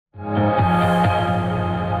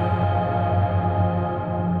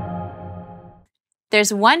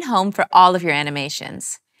there's one home for all of your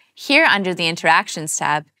animations. Here under the Interactions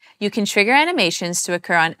tab, you can trigger animations to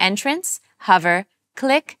occur on entrance, hover,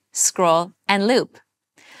 click, scroll, and loop.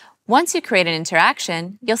 Once you create an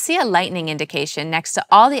interaction, you'll see a lightning indication next to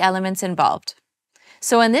all the elements involved.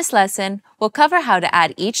 So in this lesson, we'll cover how to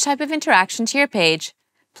add each type of interaction to your page,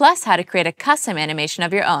 plus how to create a custom animation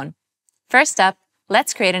of your own. First up,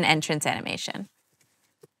 let's create an entrance animation.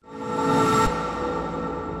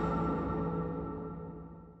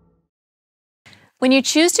 When you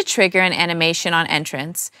choose to trigger an animation on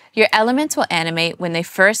entrance, your elements will animate when they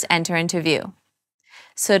first enter into view.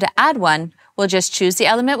 So to add one, we'll just choose the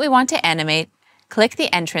element we want to animate, click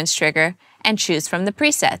the entrance trigger, and choose from the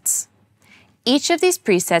presets. Each of these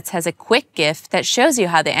presets has a quick GIF that shows you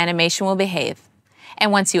how the animation will behave.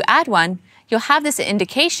 And once you add one, you'll have this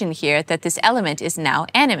indication here that this element is now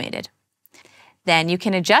animated. Then you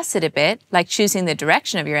can adjust it a bit, like choosing the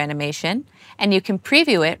direction of your animation, and you can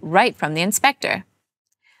preview it right from the inspector.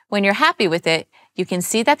 When you're happy with it, you can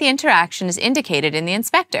see that the interaction is indicated in the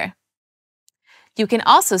inspector. You can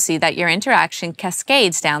also see that your interaction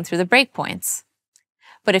cascades down through the breakpoints.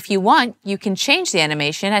 But if you want, you can change the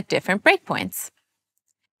animation at different breakpoints.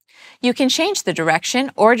 You can change the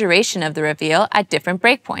direction or duration of the reveal at different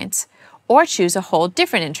breakpoints, or choose a whole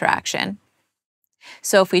different interaction.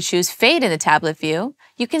 So if we choose Fade in the tablet view,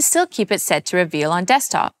 you can still keep it set to reveal on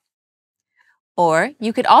desktop. Or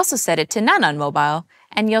you could also set it to None on mobile,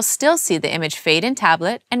 and you'll still see the image fade in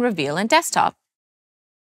tablet and reveal in desktop.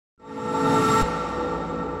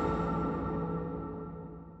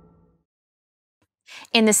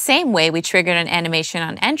 In the same way we triggered an animation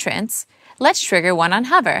on entrance, let's trigger one on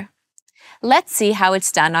hover. Let's see how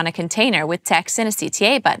it's done on a container with text and a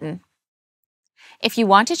CTA button. If you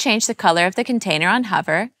want to change the color of the container on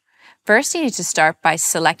hover, first you need to start by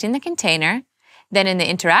selecting the container, then in the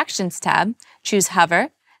Interactions tab, choose Hover,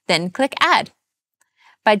 then click Add.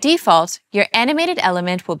 By default, your animated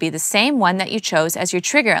element will be the same one that you chose as your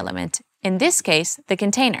trigger element, in this case, the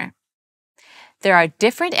container. There are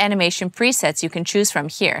different animation presets you can choose from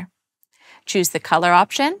here. Choose the color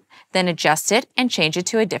option, then adjust it and change it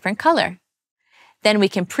to a different color. Then we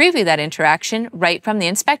can preview that interaction right from the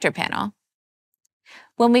inspector panel.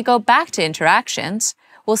 When we go back to Interactions,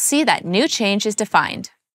 we'll see that new change is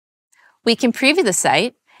defined. We can preview the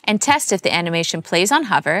site and test if the animation plays on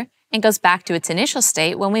hover and goes back to its initial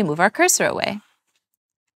state when we move our cursor away.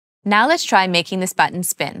 Now let's try making this button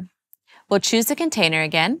spin. We'll choose the container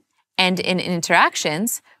again, and in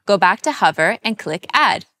Interactions, go back to hover and click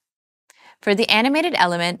Add. For the animated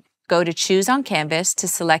element, go to Choose on Canvas to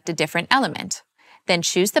select a different element. Then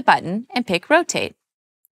choose the button and pick Rotate.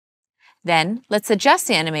 Then, let's adjust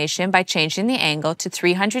the animation by changing the angle to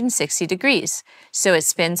 360 degrees, so it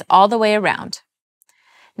spins all the way around.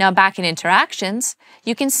 Now back in Interactions,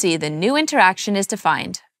 you can see the new interaction is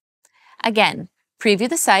defined. Again, preview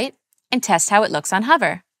the site and test how it looks on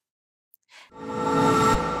hover.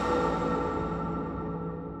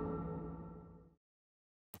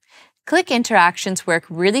 Click interactions work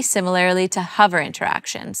really similarly to hover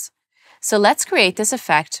interactions. So let's create this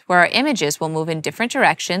effect where our images will move in different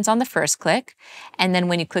directions on the first click, and then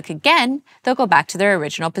when you click again, they'll go back to their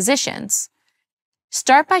original positions.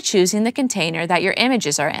 Start by choosing the container that your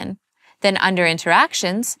images are in. Then under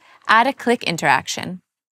Interactions, add a click interaction.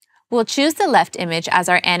 We'll choose the left image as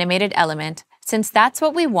our animated element, since that's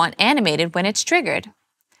what we want animated when it's triggered.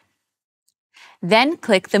 Then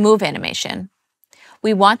click the Move animation.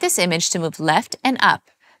 We want this image to move left and up,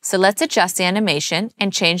 so let's adjust the animation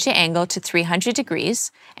and change the angle to 300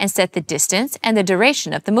 degrees and set the distance and the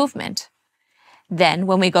duration of the movement. Then,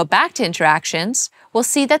 when we go back to Interactions, we'll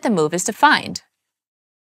see that the move is defined.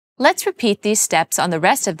 Let's repeat these steps on the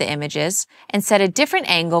rest of the images and set a different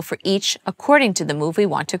angle for each according to the move we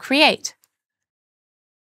want to create.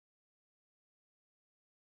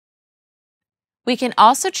 We can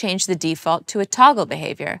also change the default to a toggle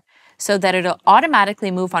behavior so that it'll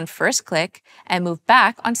automatically move on first click and move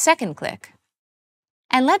back on second click.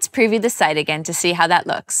 And let's preview the site again to see how that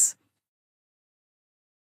looks.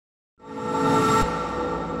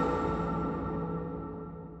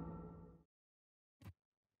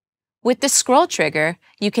 With the scroll trigger,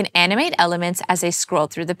 you can animate elements as they scroll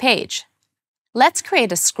through the page. Let's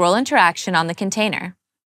create a scroll interaction on the container.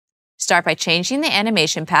 Start by changing the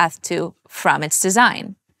animation path to From its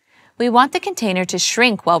design. We want the container to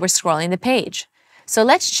shrink while we're scrolling the page, so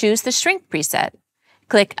let's choose the Shrink preset.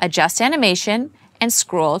 Click Adjust Animation and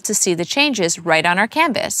scroll to see the changes right on our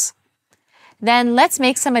canvas. Then let's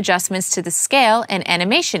make some adjustments to the Scale and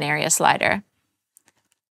Animation area slider.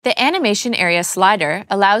 The animation area slider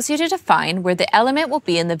allows you to define where the element will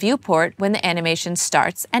be in the viewport when the animation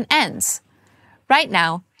starts and ends. Right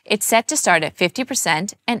now, it's set to start at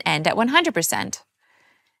 50% and end at 100%.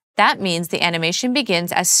 That means the animation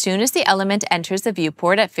begins as soon as the element enters the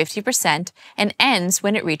viewport at 50% and ends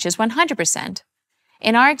when it reaches 100%.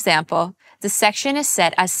 In our example, the section is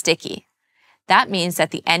set as sticky. That means that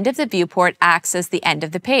the end of the viewport acts as the end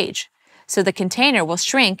of the page, so the container will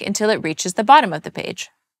shrink until it reaches the bottom of the page.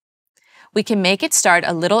 We can make it start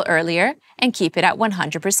a little earlier and keep it at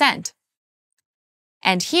 100%.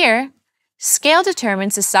 And here, scale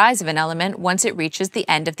determines the size of an element once it reaches the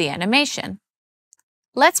end of the animation.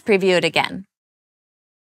 Let's preview it again.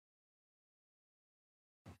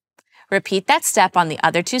 Repeat that step on the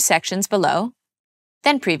other two sections below,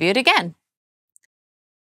 then preview it again.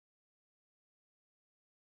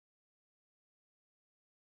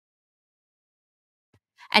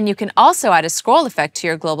 And you can also add a scroll effect to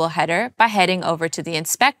your global header by heading over to the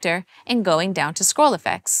inspector and going down to scroll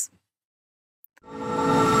effects.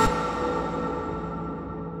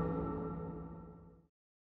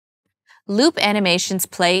 Loop animations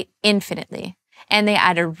play infinitely, and they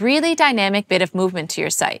add a really dynamic bit of movement to your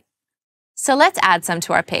site. So let's add some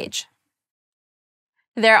to our page.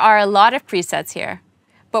 There are a lot of presets here,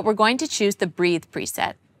 but we're going to choose the Breathe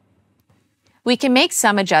preset. We can make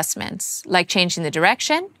some adjustments, like changing the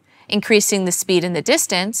direction, increasing the speed and the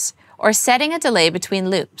distance, or setting a delay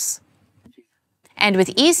between loops. And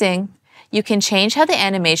with easing, you can change how the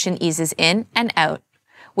animation eases in and out,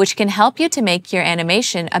 which can help you to make your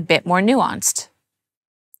animation a bit more nuanced.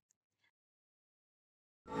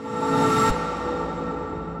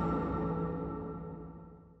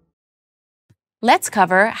 Let's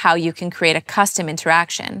cover how you can create a custom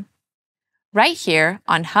interaction. Right here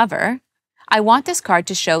on Hover, I want this card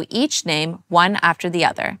to show each name one after the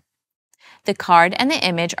other. The card and the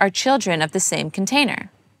image are children of the same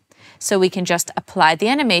container, so we can just apply the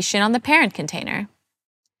animation on the parent container.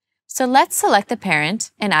 So let's select the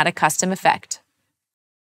parent and add a custom effect.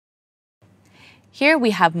 Here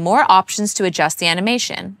we have more options to adjust the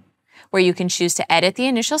animation, where you can choose to edit the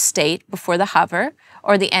initial state before the hover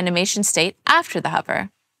or the animation state after the hover.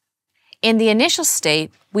 In the initial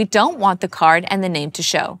state, we don't want the card and the name to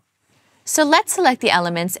show. So let's select the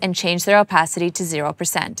elements and change their opacity to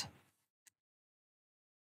 0%.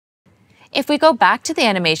 If we go back to the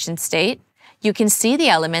animation state, you can see the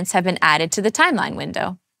elements have been added to the timeline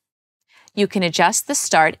window. You can adjust the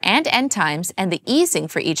start and end times and the easing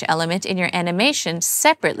for each element in your animation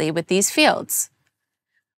separately with these fields.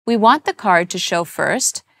 We want the card to show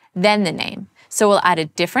first, then the name, so we'll add a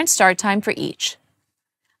different start time for each.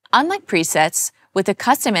 Unlike presets, with a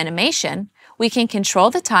custom animation, we can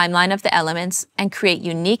control the timeline of the elements and create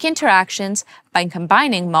unique interactions by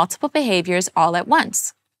combining multiple behaviors all at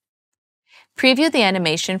once. Preview the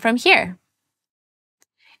animation from here.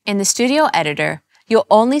 In the Studio Editor, you'll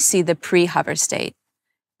only see the pre-hover state,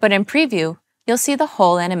 but in Preview, you'll see the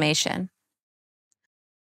whole animation.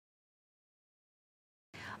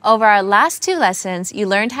 Over our last two lessons, you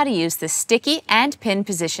learned how to use the sticky and pin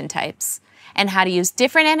position types, and how to use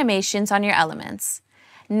different animations on your elements.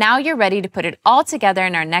 Now you're ready to put it all together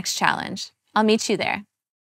in our next challenge. I'll meet you there.